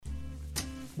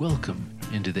Welcome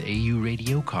into the AU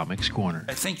Radio Comics Corner,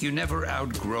 I think you never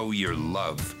outgrow your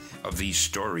love of these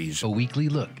stories. a weekly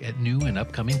look at new and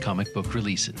upcoming comic book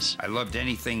releases. I loved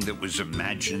anything that was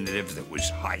imaginative, that was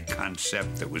high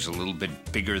concept, that was a little bit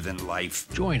bigger than life.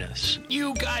 Join us.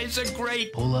 You guys are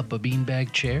great. Pull up a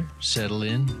beanbag chair, settle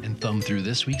in, and thumb through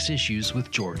this week's issues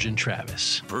with George and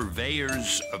Travis.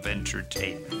 Purveyors of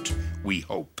entertainment, we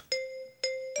hope.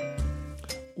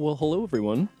 Well, hello,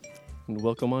 everyone, and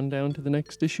welcome on down to the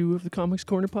next issue of the Comics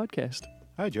Corner podcast.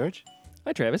 Hi, George.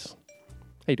 Hi, Travis.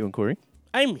 How you doing, Corey?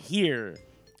 I'm here.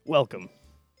 Welcome.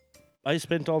 I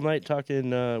spent all night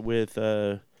talking with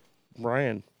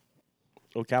Brian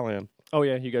O'Callahan. Oh,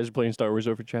 yeah, you guys are playing Star Wars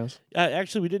over at Chow's?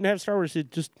 Actually, we didn't have Star Wars.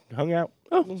 It just hung out.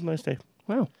 Oh. It was a nice day.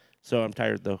 Wow, So I'm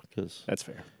tired, though, because that's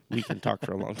fair. we can talk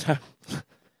for a long time.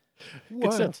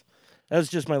 Good stuff. That was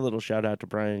just my little shout-out to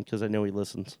Brian, because I know he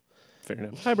listens. Fair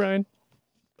enough. Hi, Brian.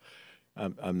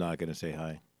 I'm not going to say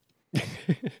hi.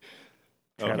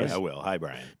 Travis. Okay, I will. Hi,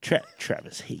 Brian.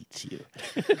 Travis hates you.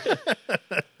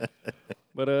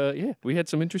 But, yeah, we had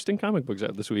some interesting comic books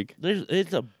out this week.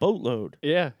 It's a boatload.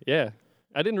 Yeah.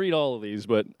 I didn't read all of these,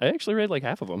 but I actually read like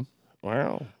half of them.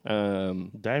 Wow.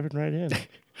 Diving right in.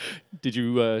 Did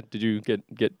you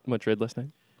get much read last night?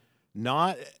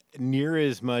 Not near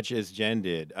as much as Jen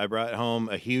did. I brought home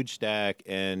a huge stack,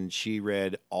 and she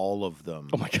read all of them,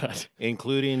 Oh, my God.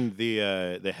 including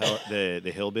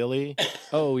the hillbilly.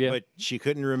 Oh, yeah. But she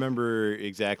couldn't remember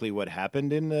exactly what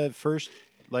happened in the first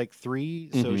three,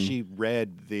 so she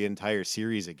read the entire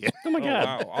series again. Oh, my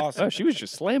God. Wow, awesome. Oh, she was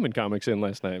just slamming comics in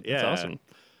last night. That's Yeah. awesome.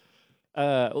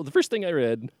 Well, the first thing I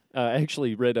read, I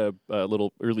actually read a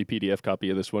little early PDF copy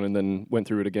of this one and then went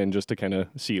through it again just to kind of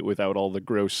see it without all the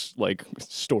gross, like,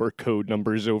 store code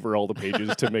numbers over all the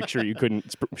pages to make sure you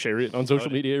couldn't share it on social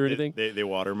media or anything. They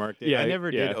watermarked it. Yeah, I never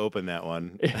yeah. did open that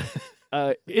one.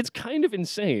 It's kind of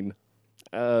insane.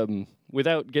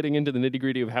 Without getting into the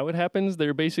nitty-gritty of how it happens,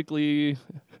 they're doing...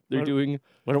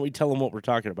 Why don't we tell them what we're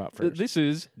talking about first? This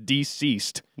is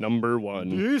Deceased, number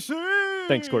 1.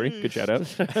 Thanks, Corey. Good shout out.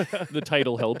 The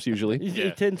title helps usually.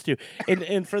 It tends to.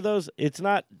 And for those, it's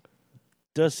not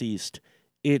deceased.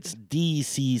 It's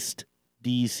deceased.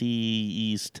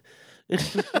 Deceased.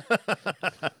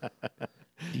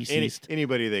 Deceased.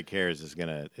 Anybody that cares is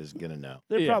gonna know.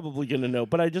 They're Yeah. probably going to know,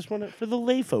 but I just want it for the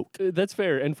lay folk. That's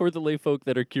fair. And for the lay folk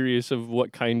that are curious of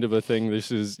what kind of a thing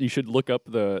this is, you should look up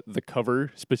the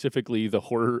cover, specifically the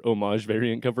horror homage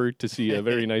variant cover, to see a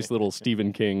very nice little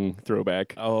Stephen King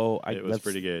throwback. Oh, It was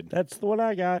pretty good. That's the one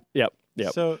I got. Yep.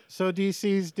 So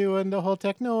DC's doing the whole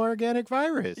techno-organic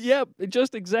virus. Yep.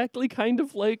 Just exactly kind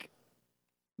of like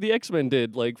the X-Men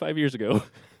did like 5 years ago.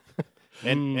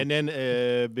 And then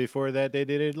before that they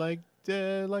did it like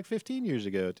 15 years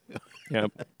ago.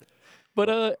 Yep.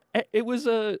 But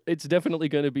it's definitely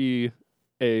going to be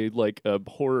a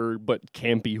horror but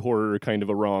campy horror kind of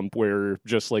a romp where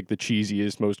just like the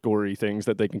cheesiest, most gory things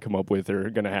that they can come up with are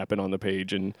going to happen on the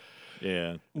page. And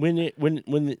Yeah.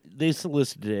 When they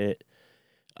solicited it,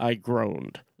 I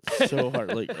groaned so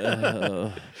hard. Like,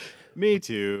 Me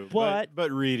too. But-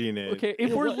 but reading it. okay,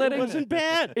 if it we're letting wasn't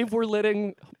bad. if we're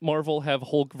letting Marvel have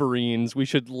Hulkverines, we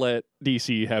should let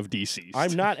DC have DCs.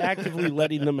 I'm not actively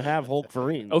letting them have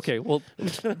Hulkverines. Okay, well,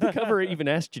 the cover even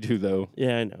asked you to though,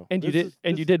 Yeah, I know. and you This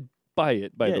did, is- you did buy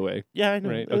it, by yeah, the way. Yeah, I know.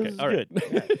 Right? This Okay. is All right.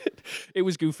 good. It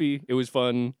was goofy. It was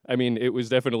fun. I mean, it was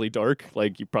definitely dark.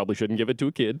 Like you probably shouldn't give it to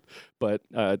a kid, but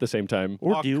at the same time,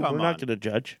 Or Oh, do. come We're not on. going to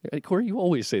judge. Corey, you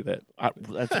always say that.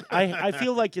 I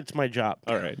feel like it's my job.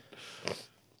 All right.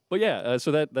 But yeah,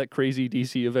 so that crazy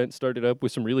DC event started up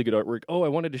with some really good artwork. Oh, I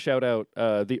wanted to shout out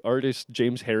the artist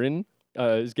James Herron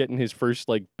is getting his first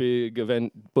like big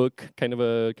event book kind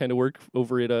of work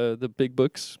over at the Big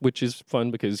Books, which is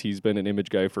fun because he's been an Image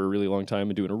guy for a really long time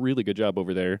and doing a really good job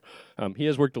over there. He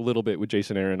has worked a little bit with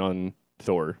Jason Aaron on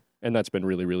Thor, and that's been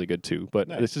really, really good too. But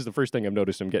this is the first thing I've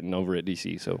noticed him getting over at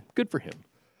DC, so good for him.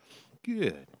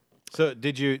 Good. So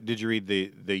did you read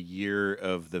the Year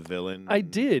of the Villain? I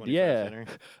did, 25 yeah. Center?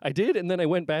 I did, and then I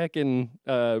went back and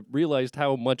realized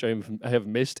how much I have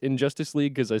missed in Justice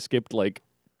League because I skipped like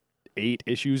 8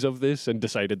 issues of this and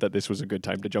decided that this was a good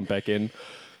time to jump back in.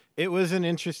 It was an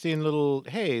interesting little,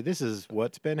 hey, this is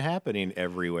what's been happening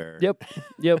everywhere. Yep.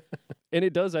 And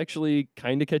it does actually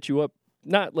kind of catch you up.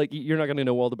 Not like you're not going to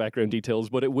know all the background details,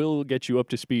 but it will get you up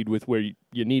to speed with where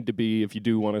you need to be if you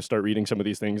do want to start reading some of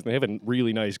these things. And they have a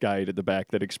really nice guide at the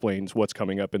back that explains what's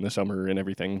coming up in the summer and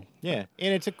everything. Yeah,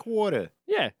 and it's a quarter.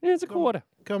 Yeah, it's a quarter.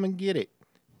 Come and get it.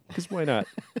 Because why not?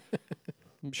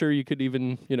 I'm sure you could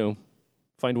even,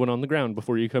 find one on the ground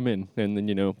before you come in and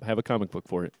then, have a comic book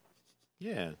for it.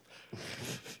 Yeah.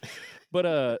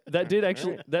 But that did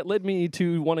actually that led me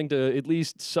to wanting to at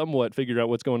least somewhat figure out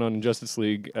what's going on in Justice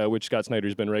League, which Scott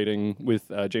Snyder's been writing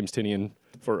with James Tynion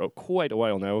for quite a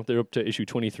while now. They're up to issue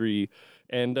 23,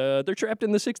 and they're trapped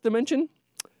in the 6th dimension.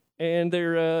 And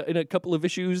they're in a couple of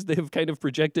issues. They've kind of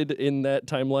projected in that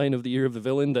timeline of the Year of the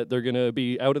Villain that they're going to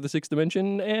be out of the 6th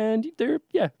dimension, and they're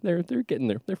getting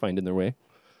there. They're finding their way.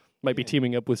 Might be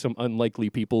teaming up with some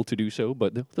unlikely people to do so,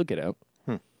 but they'll get out.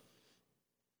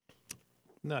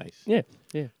 Nice. Yeah.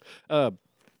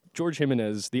 George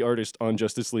Jimenez, the artist on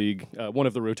Justice League, one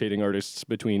of the rotating artists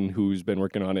between who's been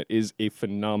working on it, is a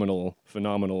phenomenal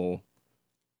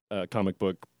comic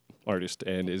book artist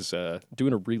and is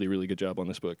doing a really, really good job on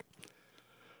this book.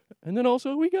 And then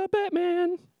also we got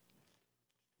Batman,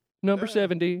 number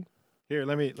 70. Here,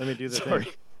 let me do the Sorry.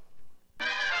 thing.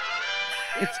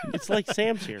 It's like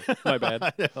Sam's here. My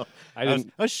bad. I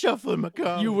was shuffling my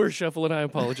cards. You were shuffling. I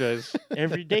apologize.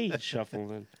 Every day he's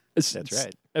shuffling. That's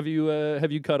right. Have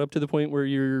you caught up to the point where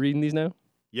you're reading these now?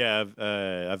 Yeah,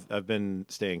 I've been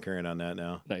staying current on that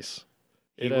now. Nice.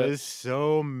 He was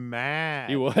so mad.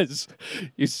 He was.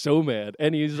 He's so mad,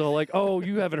 and he's all like, "Oh,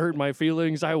 you haven't hurt my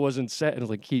feelings. I wasn't set." And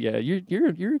like, yeah,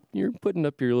 you're putting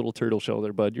up your little turtle shell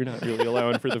there, bud. You're not really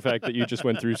allowing for the fact that you just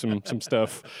went through some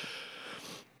stuff.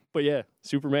 But yeah,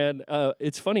 Superman.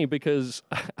 It's funny because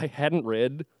I hadn't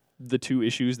read the 2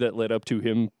 issues that led up to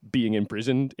him being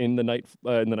imprisoned in the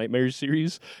Nightmares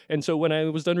series, and so when I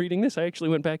was done reading this, I actually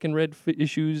went back and read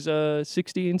issues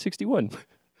 60 and 61.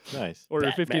 Nice. Or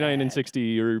Batman. 59 and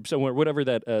 60 or somewhere, whatever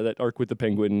that arc with the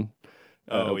Penguin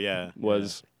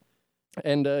was.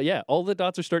 And all the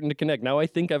dots are starting to connect. Now I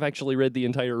think I've actually read the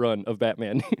entire run of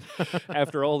Batman.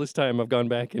 After all this time, I've gone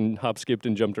back and hop, skipped,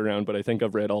 and jumped around, but I think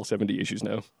I've read all 70 issues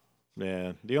now.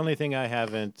 Yeah. The only thing I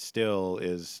haven't still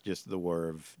is just the War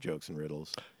of Jokes and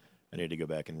Riddles. I need to go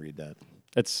back and read that.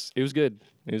 It was good.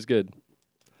 It was good.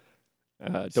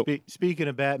 Speaking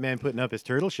of Batman putting up his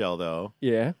turtle shell, though,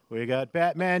 Yeah. we got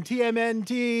Batman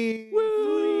TMNT.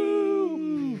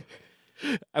 Woo!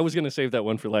 I was going to save that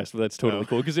one for last, but that's totally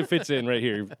cool because it fits in right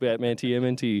here. Batman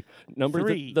TMNT. Number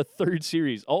 3. the 3rd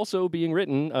series. Also being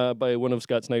written by one of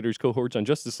Scott Snyder's cohorts on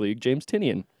Justice League, James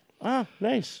Tynion. Ah,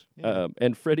 nice.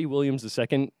 And Freddie Williams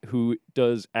II, who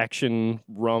does action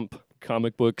romp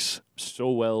comic books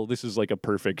so well. This is like a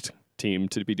perfect team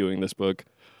to be doing this book.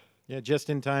 Yeah, just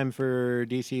in time for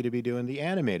DC to be doing the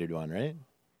animated one, right?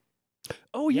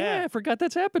 Oh, yeah, I forgot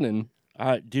that's happening.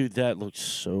 Dude, that looks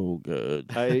so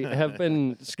good. I have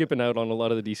been skipping out on a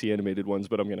lot of the DC animated ones,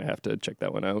 but I'm going to have to check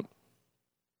that one out.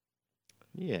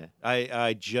 Yeah.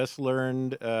 I just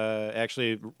learned,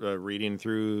 reading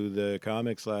through the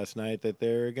comics last night, that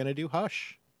they're going to do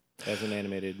Hush as an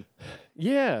animated.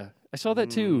 Yeah, I saw that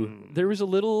too. There was a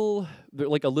little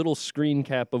screen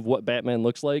cap of what Batman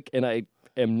looks like, and I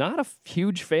am not a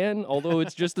huge fan, although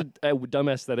it's just a dumb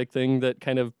aesthetic thing that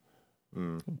kind of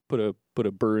put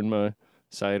a burr in my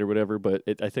side or whatever. But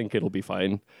I think it'll be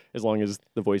fine as long as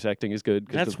the voice acting is good.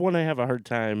 That's one I have a hard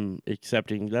time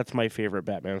accepting. That's my favorite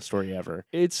Batman story ever.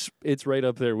 It's right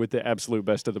up there with the absolute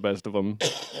best of the best of them.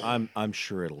 I'm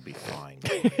sure it'll be fine.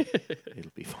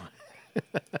 It'll be fine.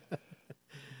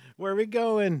 Where are we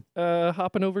going?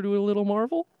 Hopping over to a little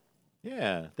Marvel.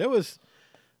 Yeah, that was.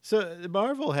 So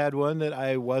Marvel had one that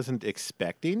I wasn't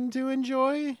expecting to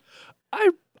enjoy.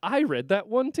 I read that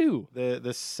one too.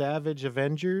 The Savage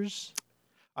Avengers.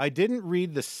 I didn't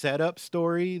read the setup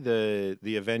story,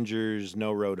 the Avengers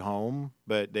No Road Home,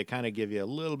 but they kind of give you a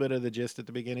little bit of the gist at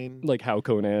the beginning. Like how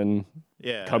Conan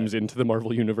comes into the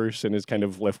Marvel universe and is kind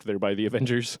of left there by the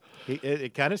Avengers.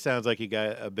 It kind of sounds like he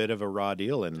got a bit of a raw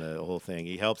deal in the whole thing.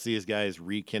 He helps these guys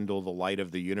rekindle the light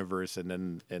of the universe, and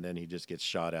then he just gets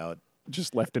shot out.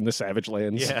 Just left in the Savage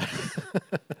Lands. Yeah.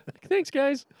 Thanks,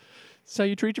 guys. That's how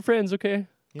you treat your friends, okay?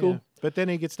 Cool. Yeah. But then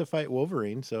he gets to fight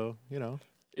Wolverine, so, you know.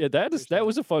 Yeah, that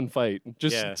was a fun fight.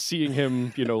 Just seeing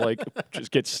him,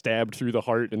 just get stabbed through the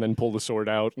heart and then pull the sword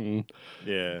out and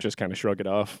just kind of shrug it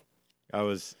off. I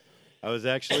was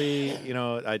actually,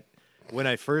 when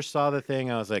I first saw the thing,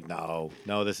 I was like, no,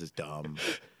 this is dumb.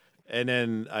 And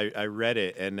then I read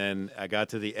it, and then I got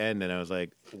to the end, and I was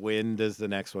like, when does the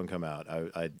next one come out?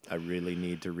 I really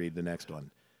need to read the next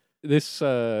one.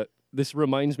 This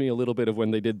reminds me a little bit of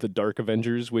when they did the Dark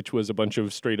Avengers, which was a bunch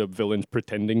of straight-up villains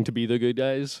pretending to be the good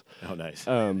guys. Oh, nice.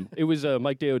 It was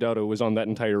Mike Deodato was on that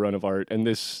entire run of art, and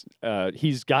this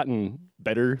he's gotten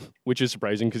better, which is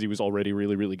surprising because he was already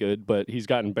really, really good, but he's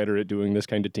gotten better at doing this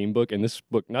kind of team book, and this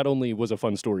book not only was a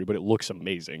fun story, but it looks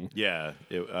amazing. Yeah,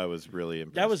 I was really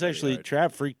impressed. That was actually,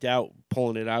 Trav freaked out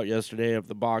pulling it out yesterday of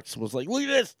the box, was like, look at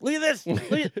this, look,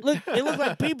 it looks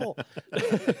like people.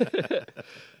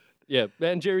 Yeah,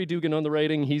 and Jerry Dugan on the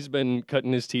writing. He's been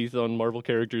cutting his teeth on Marvel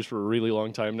characters for a really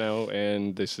long time now,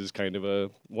 and this is kind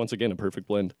of once again, a perfect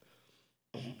blend.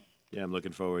 Yeah, I'm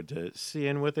looking forward to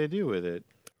seeing what they do with it.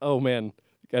 Oh man,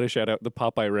 gotta shout out the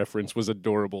Popeye reference was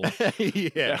adorable. Yeah.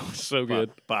 That was so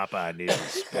good. Popeye needs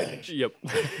spinach. Yep.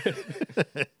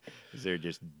 They're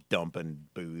just dumping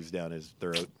booze down his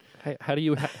throat. How do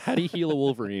you heal a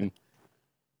Wolverine?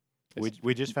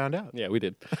 We just found out. Yeah, we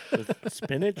did. With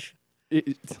spinach?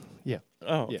 Yeah.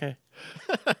 Oh, Yeah. okay.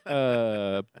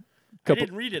 Uh, I couple.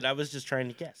 didn't read it. I was just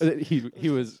trying to guess. He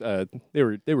was. They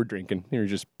were drinking. They were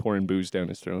just pouring booze down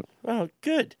his throat. Oh,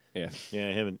 good. Yeah.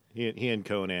 Yeah, he and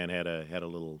Conan had a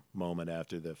little moment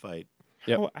after the fight.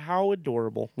 Yep. How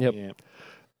adorable. Yep. Yeah.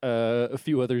 A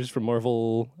few others from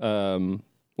Marvel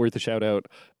worth a shout out.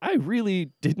 I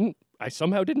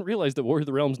somehow didn't realize that War of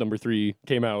the Realms #3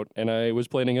 came out, and I was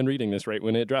planning on reading this right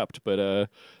when it dropped. But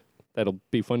that'll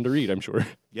be fun to read, I'm sure.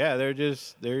 Yeah, they're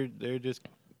just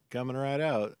coming right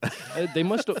out. They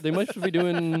must be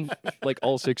doing like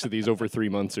all 6 of these over 3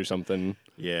 months or something.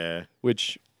 Yeah.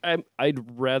 Which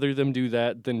I'd rather them do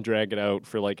that than drag it out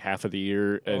for like half of the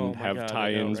year and Oh my have God, I know,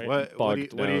 tie-ins right? What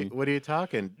bogged are you, down. what are you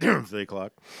talking? Doomsday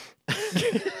Clock.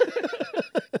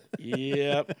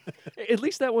 Yep. At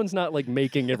least that one's not like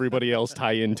making everybody else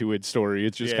tie into its story.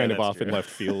 It's just Yeah, kind of that's off in true. left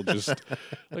field. Just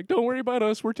like, don't worry about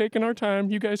us. We're taking our time.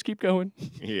 You guys keep going.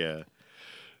 Yeah.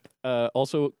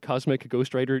 Also, Cosmic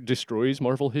Ghost Rider Destroys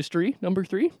Marvel History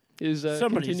 #3 is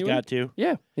Somebody's continuing. got to.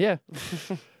 Yeah, yeah.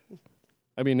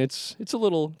 I mean, it's a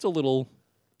little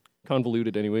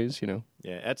convoluted, anyways. You know.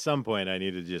 Yeah. At some point, I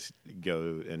need to just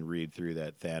go and read through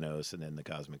that Thanos and then the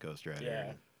Cosmic Ghost Rider.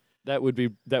 Yeah. That would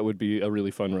be a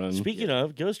really fun run. Speaking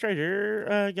of, Ghost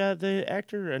Rider got the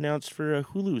actor announced for a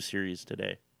Hulu series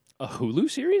today. A Hulu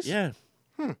series? Yeah.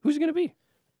 Who's it gonna be?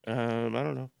 I don't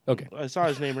know. Okay. I saw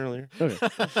his name earlier. Okay.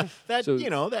 That So-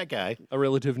 that guy. A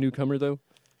relative newcomer, though.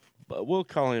 But we'll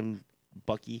call him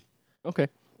Bucky. Okay.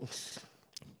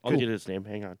 I'll get his name.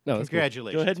 Hang on. No, that's cool.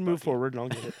 Congratulations. Go ahead and move Bucky. forward, and I'll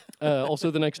get it.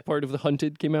 Also, the next part of The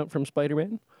Hunted came out from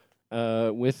Spider-Man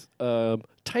with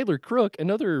Tyler Crook,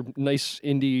 another nice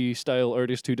indie-style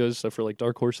artist who does stuff for like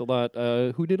Dark Horse a lot,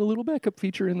 who did a little backup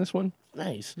feature in this one.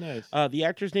 Nice. Nice. The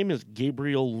actor's name is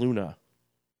Gabriel Luna.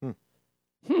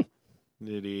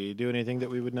 Did he do anything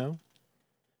that we would know?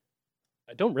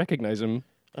 I don't recognize him.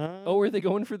 Oh, are they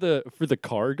going for the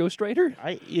car Ghost Rider?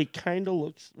 It kind of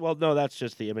looks. Well, no, that's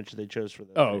just the image they chose for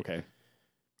the. Oh, okay.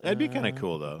 That'd be kind of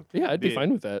cool, though. Yeah, I'd be Be-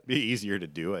 fine with that. Be easier to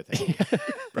do, I think.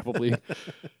 Probably.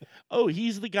 Oh,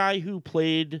 he's the guy who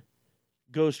played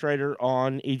Ghost Rider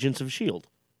on Agents of S.H.I.E.L.D.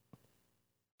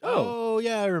 Oh.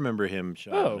 Yeah, I remember him.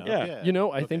 Showing up. yeah. You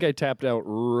know, I think I tapped out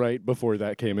right before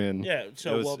that came in. Yeah,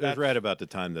 so it was right about the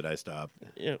time that I stopped.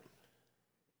 Yeah.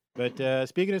 But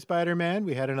speaking of Spider-Man,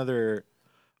 we had another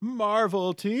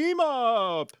Marvel team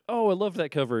up Oh, I love that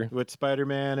cover. with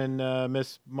Spider-Man and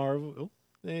Miss Marvel. Oh,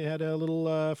 they had a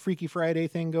little Freaky Friday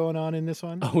thing going on in this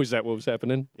one. Oh, is that what was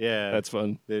happening? Yeah, That's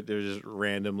fun. they're just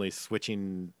randomly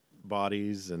switching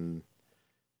bodies, and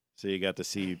so you got to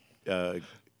see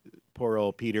poor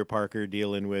old Peter Parker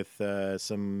dealing with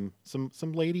some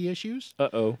lady issues.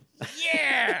 Uh-oh.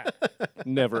 Yeah.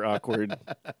 Never awkward.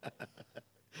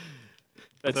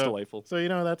 That's So- delightful. So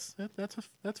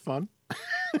that's fun.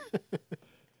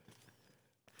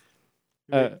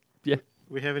 Yeah.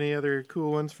 We have any other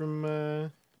cool ones from?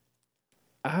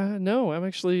 No, I'm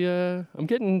actually I'm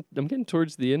getting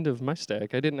towards the end of my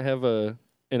stack. I didn't have an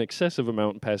excessive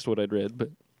amount past what I'd read, but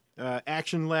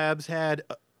Action Labs had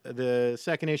the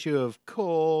second issue of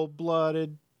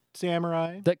Cold-Blooded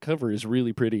Samurai. that cover is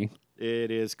really pretty. It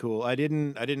is cool. I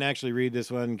didn't actually read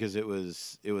this one because it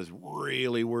was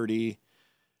really wordy.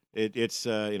 It's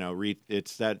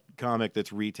it's that comic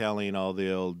that's retelling all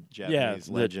the old Japanese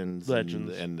the legends,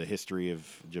 legends. And the history of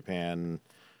Japan,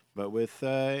 but with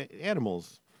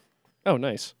animals. Oh,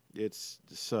 nice. It's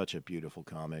such a beautiful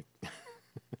comic.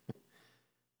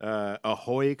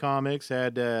 Ahoy Comics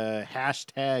had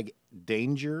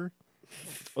 #Danger.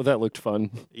 Oh, that looked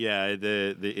fun. Yeah,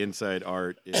 the inside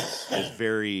art is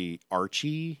very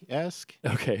Archie-esque,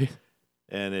 Okay.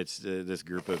 and it's this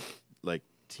group of like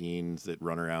teens that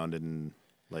run around and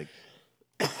like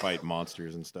fight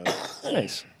monsters and stuff.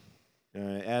 Nice.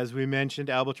 As we mentioned,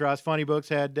 Albatross Funny Books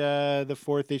had the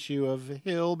fourth issue of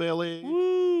Hillbilly.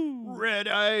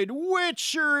 Red-Eyed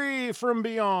Witchery from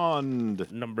Beyond.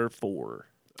 Number 4.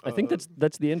 I think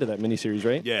that's the end of that miniseries,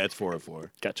 right? Yeah, it's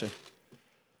 404. Gotcha.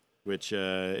 Which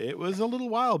it was a little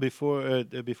while before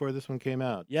this one came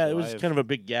out. Yeah, it So was I've kind of a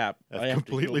big gap. I've I have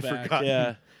to go completely back. forgotten.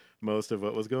 Yeah. most of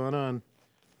what was going on.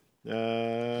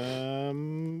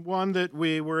 One that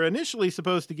we were initially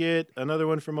supposed to get, another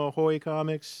one from Ahoy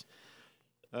Comics.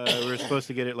 We were supposed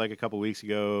to get it like a couple weeks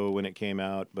ago when it came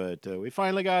out, but we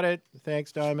finally got it.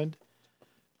 Thanks, Diamond.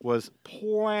 Was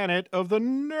Planet of the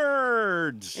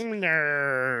Nerds.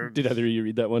 Nerd. Did either of you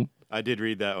read that one? I did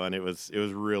read that one. It was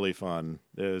really fun.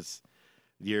 It was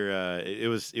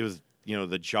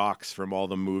the jocks from all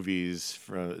the movies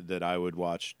that I would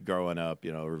watch growing up.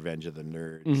 Revenge of the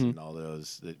Nerds and all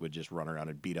those that would just run around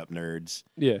and beat up nerds.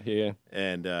 Yeah.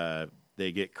 And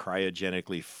they get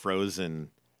cryogenically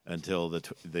frozen until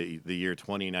the year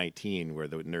 2019, where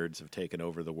the nerds have taken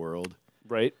over the world.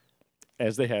 Right.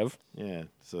 As they have. Yeah,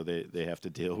 so they have to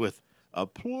deal with a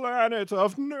planet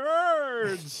of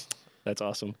nerds. That's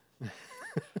awesome.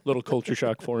 Little culture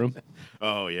shock for them.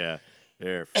 Oh yeah,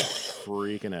 they're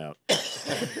freaking out.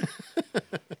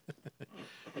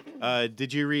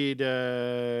 Did you read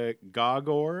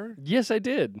Gogor? Yes, I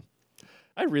did.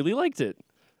 I really liked it.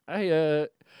 The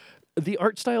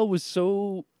art style was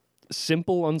so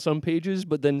simple on some pages,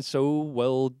 but then so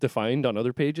well defined on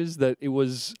other pages that it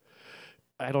was,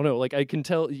 I don't know, like you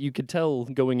could tell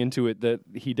going into it that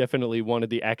he definitely wanted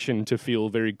the action to feel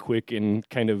very quick and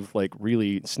kind of like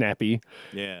really snappy.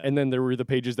 Yeah. And then there were the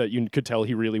pages that you could tell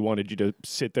he really wanted you to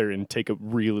sit there and take a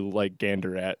really like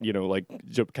gander at, like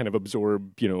just kind of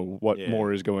absorb, what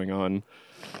more is going on.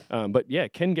 But yeah,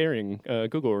 Ken Gehring,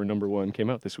 Gogor #1 came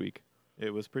out this week.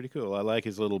 It was pretty cool. I like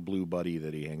his little blue buddy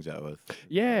that he hangs out with.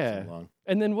 Yeah.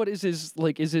 And then what is his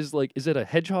is it a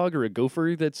hedgehog or a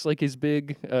gopher that's like his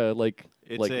big it's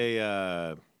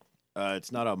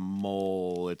not a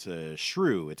mole, it's a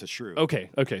shrew. It's a shrew. Okay,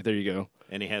 there you go.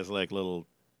 And he has like little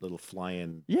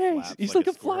flying Yeah, flaps he's like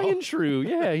a squirrel. flying shrew.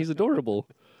 Yeah, he's adorable.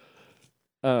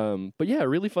 But yeah,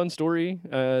 really fun story.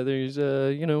 There's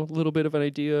a little bit of an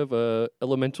idea of a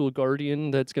elemental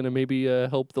guardian that's going to maybe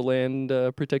help the land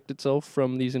protect itself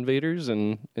from these invaders,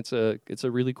 and it's a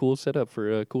really cool setup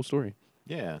for a cool story.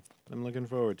 Yeah, I'm looking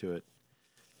forward to it.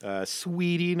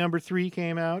 Sweetie #3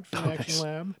 came out from Action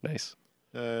Lab. Nice.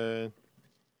 Kind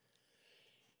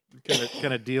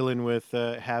of dealing with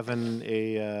having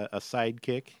a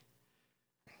sidekick.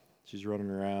 She's running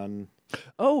around.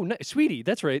 Oh, nice. Sweetie,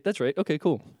 that's right. Okay,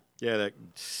 cool. Yeah, that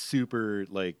super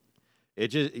like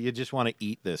you just want to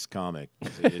eat this comic.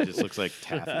 It just looks like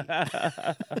taffy.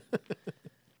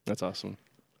 That's awesome.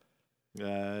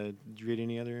 Did you read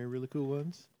any other really cool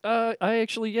ones? I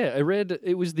read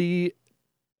it was the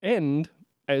end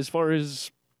as far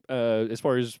as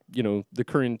the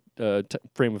current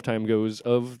frame of time goes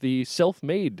of the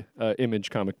self-made Image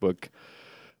comic book,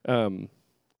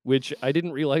 which I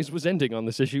didn't realize was ending on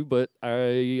this issue, but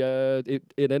it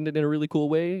ended in a really cool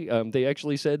way. They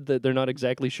actually said that they're not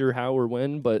exactly sure how or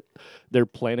when, but they're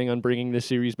planning on bringing this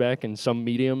series back in some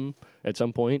medium at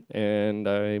some point, and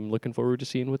I'm looking forward to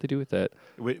seeing what they do with that.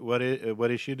 What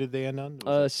issue did they end on?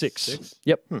 Was it 6. 6?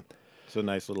 Yep. So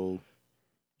nice little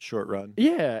short run.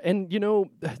 Yeah, and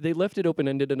they left it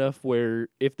open-ended enough where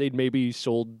if they'd maybe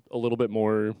sold a little bit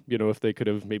more, if they could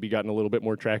have maybe gotten a little bit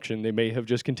more traction, they may have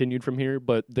just continued from here,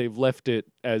 but they've left it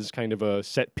as kind of a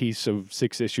set piece of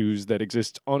 6 issues that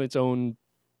exists on its own,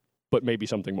 but maybe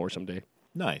something more someday.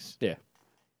 Nice. Yeah.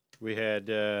 We had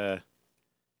the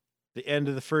end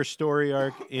of the first story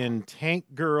arc in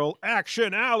Tank Girl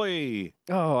Action Alley.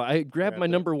 Oh, I grabbed my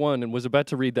 #1 and was about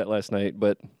to read that last night,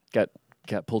 but got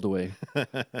pulled away.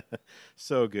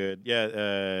 So good. Yeah,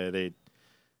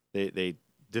 they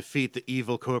defeat the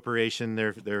evil corporation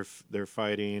they're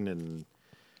fighting and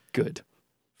Good.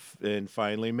 and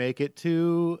finally make it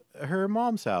to her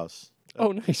mom's house.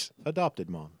 Oh, nice. Adopted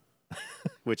mom.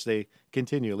 Which they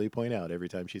continually point out every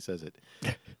time she says it.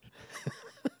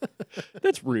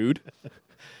 That's rude.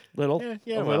 Little.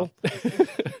 Yeah, A well. little.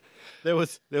 There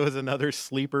was another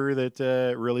sleeper that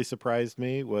really surprised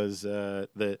me was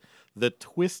the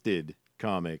Twisted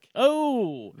comic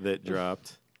Oh. that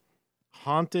dropped.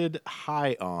 Haunted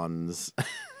High-Ons.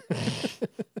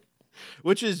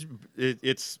 Which is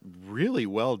it's really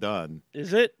well done.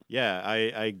 Is it? Yeah,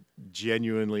 I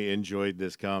genuinely enjoyed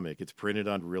this comic. It's printed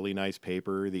on really nice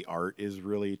paper. The art is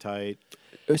really tight.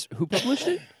 Who published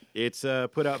it? It's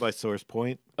put out by Source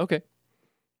Point. Okay.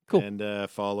 Cool. And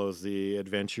follows the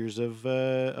adventures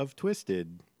of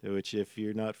Twisted, which, if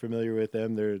you're not familiar with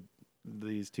them, they're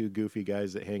these two goofy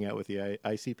guys that hang out with the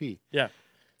ICP. Yeah.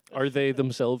 Are they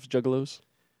themselves juggalos?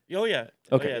 Oh yeah.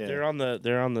 Okay. Oh, yeah. Yeah.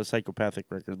 They're on the psychopathic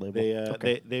record label.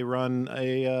 They run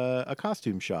a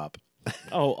costume shop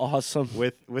Oh, awesome.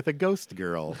 with a ghost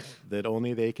girl that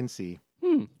only they can see.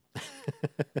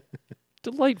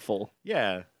 Delightful.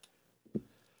 Yeah.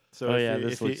 So Oh, if, yeah, you,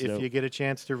 this if, you, looks if dope. you get a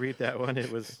chance to read that one,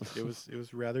 it was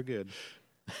rather good.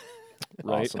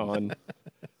 Right Awesome. on.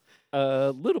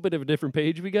 A little bit of a different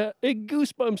page. We got a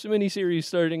Goosebumps miniseries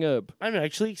starting up. I'm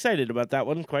actually excited about that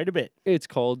one quite a bit. It's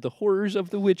called The Horrors of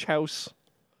the Witch House.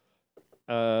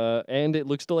 And it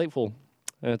looks delightful.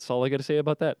 That's all I got to say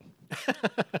about that.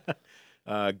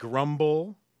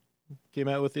 Grumble came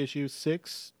out with issue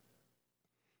 6.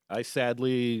 I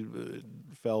sadly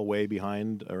fell way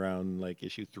behind around like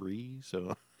issue 3,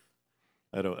 so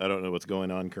I don't know what's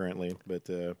going on currently, but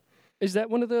Is that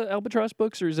one of the Albatross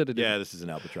books, or is it a yeah, different? this is an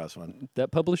Albatross one.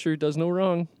 That publisher does no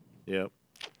wrong. Yep.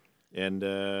 And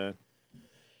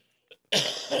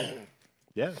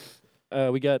yeah,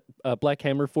 We got Black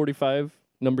Hammer 45,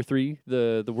 number 3,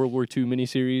 the World War II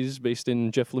miniseries based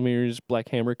in Jeff Lemire's Black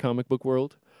Hammer comic book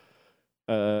world.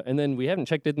 And then we haven't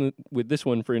checked in with this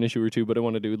one for an issue or two, but I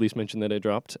wanted to at least mention that I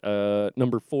dropped.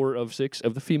 Number 4 of 6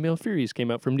 of the Female Furies came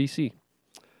out from DC.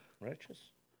 Righteous.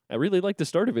 I really liked the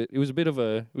start of it. It was a bit of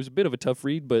a tough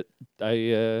read, but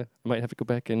I might have to go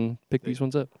back and pick these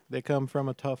ones up. they come from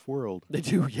a tough world. They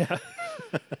do, yeah.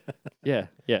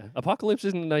 yeah. Apocalypse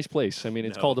isn't a nice place. I mean,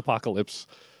 it's No. called Apocalypse.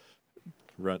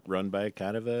 Run by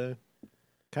kind of a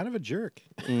jerk.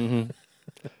 Mm-hmm.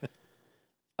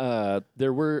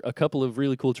 There were a couple of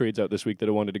really cool trades out this week that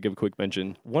I wanted to give a quick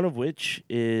mention. One of which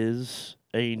is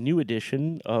a new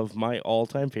edition of my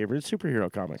all-time favorite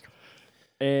superhero comic.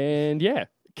 And yeah,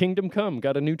 Kingdom Come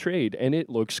got a new trade, and it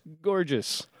looks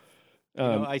gorgeous.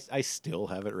 I still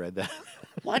haven't read that.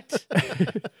 What?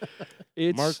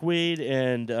 It's Mark Waid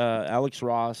and Alex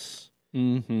Ross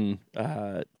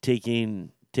Mm-hmm.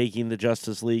 taking the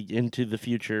Justice League into the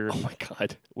future, Oh my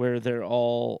god. where they're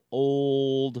all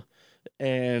old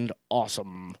and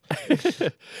awesome.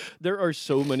 There are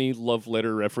so many love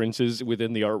letter references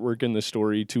within the artwork and the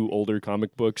story to older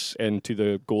comic books and to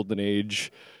the golden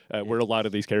age, where a lot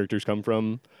of these characters come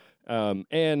from.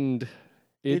 And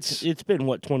It's been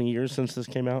what, 20 years since this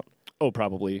came out?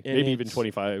 probably and maybe even it's-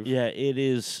 25. Yeah, it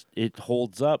is. It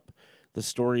holds up. The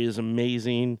story is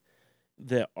amazing.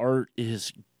 The art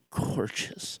is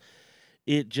gorgeous.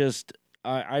 It just,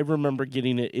 I remember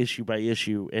getting it issue by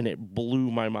issue, and it blew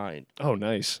my mind. Oh,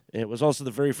 nice, It was also the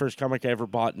very first comic I ever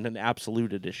bought in an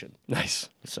absolute edition. nice.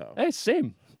 So, Hey,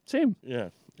 same. yeah,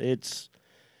 it's,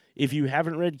 if you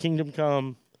haven't read Kingdom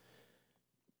Come,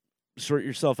 sort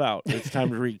yourself out. It's time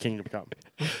to read Kingdom Come.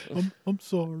 I'm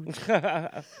sorry.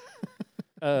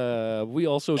 We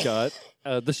also got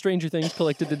the Stranger Things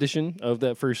collected edition of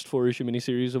that first 4-issue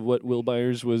miniseries of what Will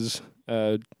Byers was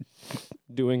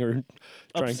doing or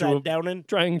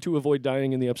trying to avoid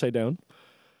dying in the Upside Down.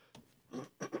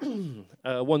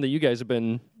 One that you guys have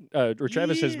been, or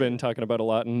Travis has been talking about a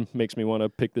lot, and makes me want to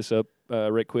pick this up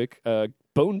right quick.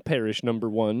 Bone Parish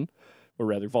 #1, or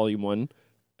rather Volume 1,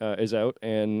 is out,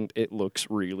 and it looks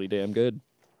really damn good.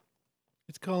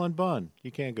 It's Colin Bunn.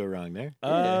 You can't go wrong there.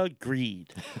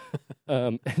 Agreed.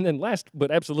 And then last but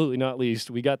absolutely not least,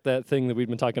 we got that thing that we've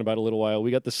been talking about a little while.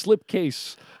 We got the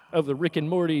slipcase of the Rick and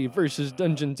Morty versus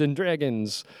Dungeons and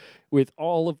Dragons, with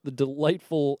all of the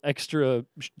delightful extra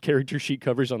character sheet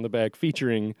covers on the back,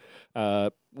 featuring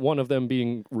one of them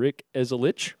being Rick as a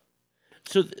lich.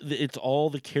 So it's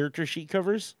all the character sheet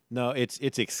covers? No, it's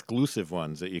exclusive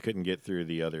ones that you couldn't get through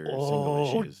the other Oh,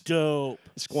 single issues. dope.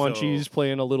 Squanchy's So-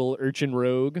 playing a little urchin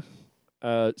rogue.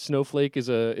 Snowflake is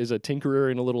a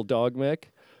tinkerer in a little dog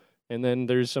mech. And then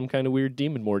there's some kind of weird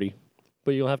demon Morty.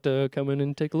 But you'll have to come in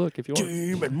and take a look if you want.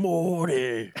 Demon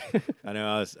Morty. I know.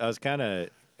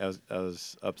 I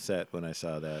was upset when I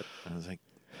saw that. I was like,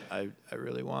 I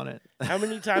really want it. How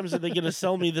many times are they going to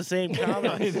sell me the same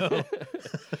comic? I know.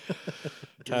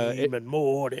 Demon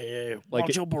Morty. like Want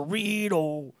it- your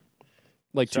burrito?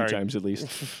 Like 2 Sorry. times at least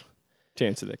to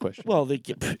answer that question. Well, we've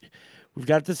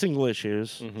got the single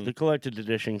issues. Mhm. The collected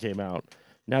edition came out.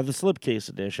 Now the slipcase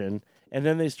edition. And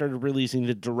then they started releasing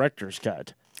the director's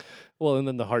cut. Well, and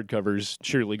then the hardcover's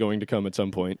surely going to come at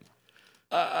some point.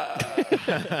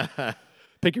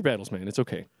 Pick your battles, man. It's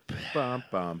okay. Bum,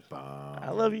 bum, bum. I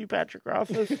love you, Patrick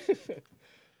Rothfuss.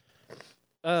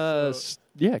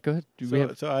 Yeah, go ahead. Do we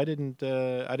have? So I didn't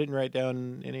write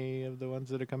down any of the ones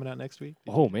that are coming out next week.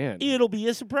 Oh man, It'll be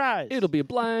a surprise. it'll be a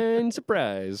blind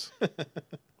surprise.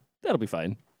 That'll be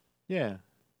fine. Yeah,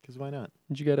 because why not?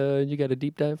 You got a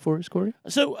deep dive for us, Corey?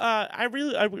 So I've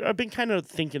been kind of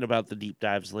thinking about the deep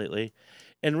dives lately,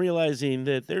 and realizing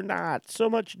that they're not so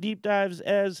much deep dives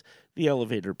as the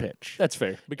elevator pitch. That's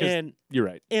fair because And you're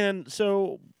right. and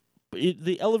so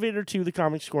the elevator to the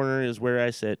Comics Corner is where I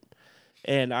sit,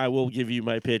 and I will give you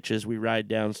my pitch as we ride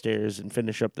downstairs and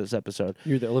finish up this episode.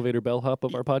 You're the elevator bellhop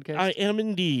of our podcast. I am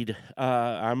indeed.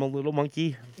 I'm a little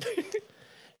monkey.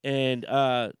 And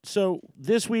so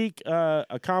this week,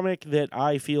 a comic that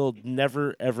I feel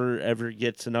never, ever, ever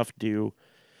gets enough due,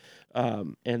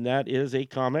 and that is a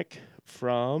comic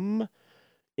from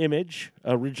Image,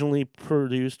 originally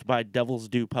produced by Devil's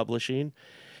Due Publishing.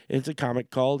 It's a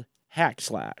comic called Hack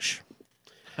Slash.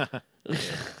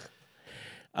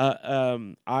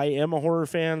 I am a horror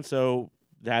fan, so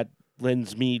that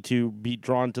lends me to be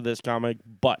drawn to this comic,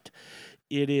 but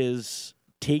it is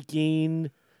taking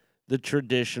the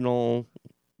traditional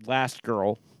last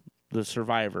girl, the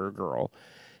survivor girl,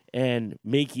 and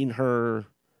making her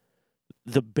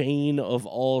the bane of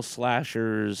all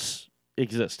slashers'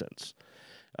 existence.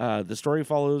 The story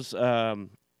follows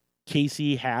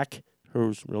Casey Hack,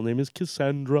 whose real name is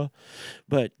Cassandra,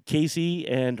 but Casey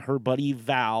and her buddy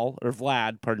Vlad,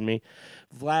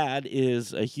 Vlad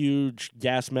is a huge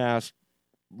gas mask,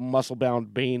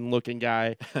 muscle-bound, Bane-looking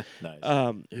guy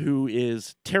Nice. who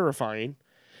is terrifying,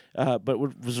 but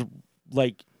was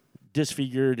like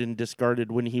disfigured and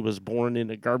discarded when he was born in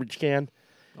a garbage can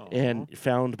and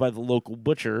found by the local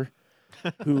butcher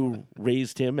who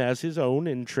raised him as his own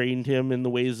and trained him in the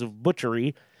ways of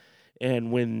butchery.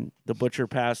 And when the butcher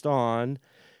passed on,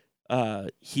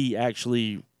 he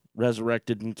actually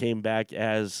resurrected and came back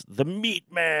as the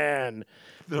Meat Man.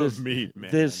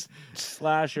 This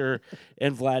slasher,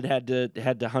 and Vlad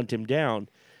had to hunt him down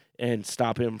and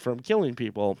stop him from killing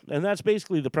people. And that's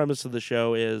basically the premise of the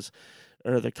show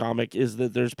or the comic, is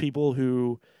that there's people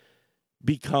who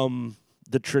become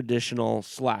the traditional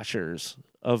slashers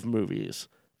of movies,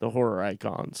 the horror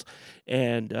icons.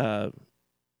 And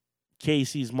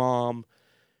Casey's mom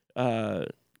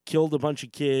killed a bunch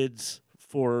of kids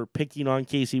for picking on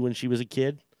Casey when she was a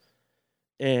kid.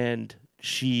 And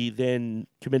she then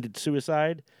committed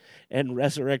suicide and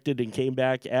resurrected and came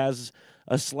back as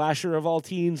a slasher of all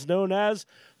teens known as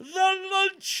the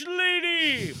Lunch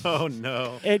Lady. Oh,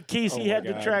 no. And Casey Oh my had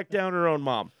to God. track down her own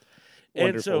mom.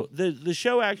 And so the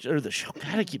show actually, or the show,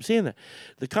 God, I keep saying that.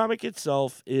 The comic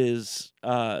itself is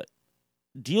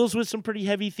deals with some pretty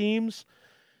heavy themes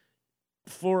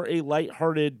for a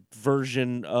lighthearted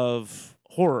version of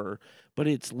horror, but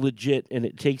it's legit and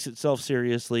it takes itself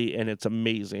seriously and it's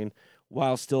amazing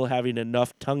while still having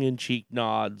enough tongue-in-cheek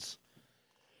nods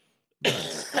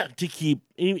to keep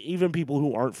even people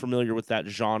who aren't familiar with that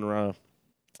genre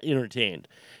entertained.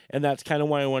 And that's kind of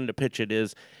why I wanted to pitch it.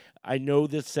 Is I know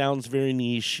this sounds very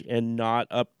niche and not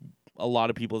up a lot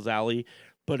of people's alley,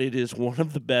 but it is one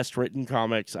of the best written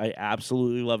comics. I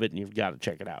absolutely love it, and you've got to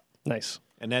check it out. Nice.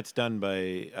 And that's done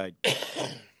by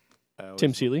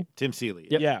Tim Seeley. Tim Seeley.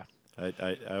 Yep. Yeah.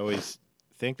 I always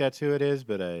think that's who it is,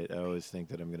 but I always think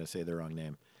that I'm going to say the wrong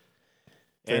name.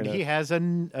 Fair And he has a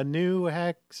new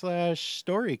hack slash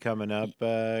story coming up,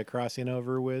 crossing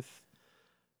over with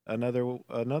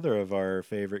another of our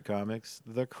favorite comics,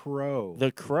 The Crow.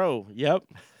 The Crow, yep.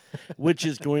 Which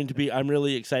is going to be, I'm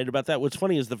really excited about that. What's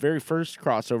funny is the very first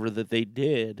crossover that they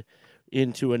did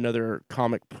into another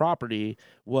comic property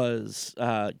was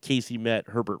Casey met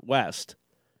Herbert West,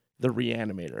 the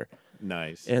Reanimator.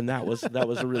 Nice. And that was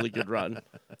a really good run.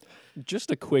 Just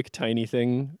a quick tiny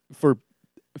thing for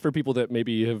people that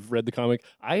maybe have read the comic.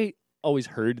 I always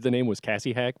heard the name was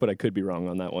Cassie Hack, but I could be wrong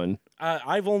on that one.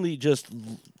 I've only just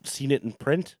seen it in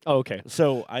print, Oh, okay.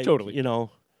 so I Totally.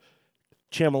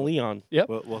 Chameleon. Yep.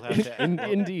 We'll have to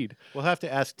Indeed. we'll have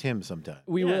to ask Tim sometime.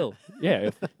 We Yeah. will. Yeah.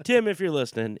 Tim, if you're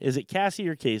listening, is it Cassie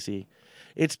or Casey?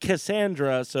 It's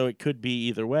Cassandra, so it could be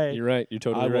either way. You're right. You're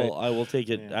totally I right. will. I will take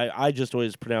it. Yeah. I just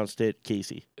always pronounced it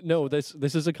Casey. No, this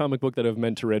is a comic book that I've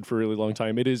meant to read for a really long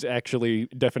time. It is actually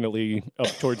definitely up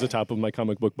towards the top of my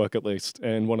comic book bucket list,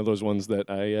 and one of those ones that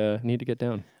I need to get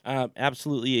down.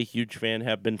 Absolutely a huge fan.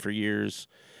 Have been for years.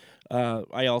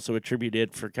 I also attribute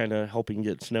it for kind of helping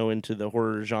get Snow into the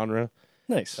horror genre.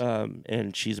 Nice.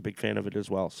 And she's a big fan of it as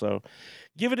well. So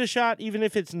give it a shot, even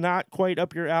if it's not quite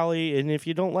up your alley. And if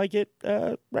you don't like it,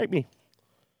 write me.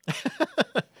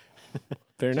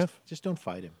 Fair enough. Just don't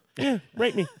fight him. Yeah,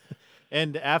 write me.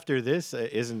 And after this,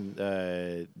 isn't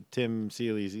Tim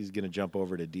Seeley's? He's going to jump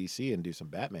over to DC and do some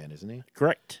Batman, isn't he?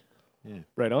 Correct.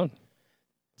 Right on.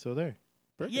 So there.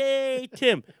 Yay,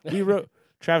 Tim.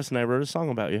 Travis and I wrote a song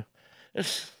about you.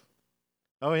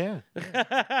 Oh yeah.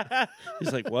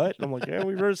 He's like, what? I'm like, yeah,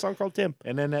 we wrote a song called Tim.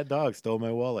 And then that dog stole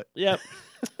my wallet. Yep.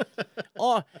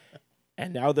 Oh,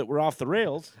 and now that we're off the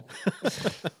rails,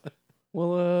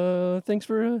 Well, thanks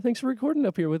for recording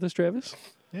up here with us, Travis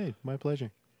Hey, my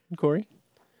pleasure. and Corey.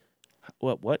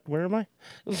 what? Where am I?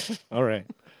 All right.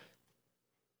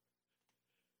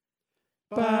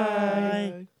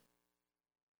 Bye.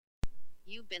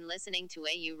 You've been listening to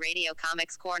AU Radio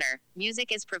Comics Corner.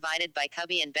 Music is provided by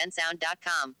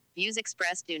cubbyandbensound.com. Views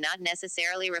expressed do not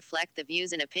necessarily reflect the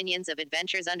views and opinions of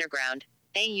Adventures Underground.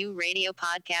 AU Radio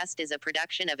Podcast is a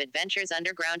production of Adventures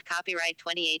Underground. Copyright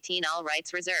 2018. All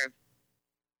rights reserved.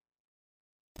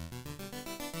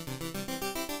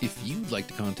 If you'd like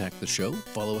to contact the show,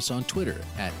 follow us on Twitter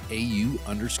at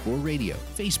AU_radio,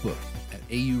 Facebook at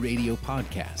AU Radio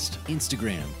Podcast,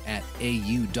 Instagram at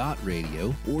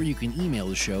AU.radio, or you can email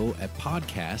the show at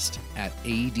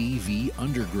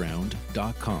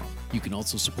podcast@advunderground.com. You can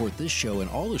also support this show and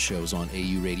all the shows on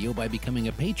AU Radio by becoming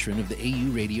a patron of the AU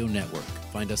Radio Network.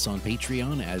 Find us on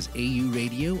Patreon as AU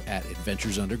Radio at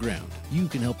Adventures Underground. You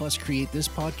can help us create this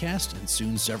podcast and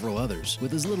soon several others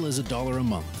with as little as $1 a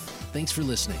month. Thanks for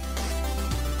listening.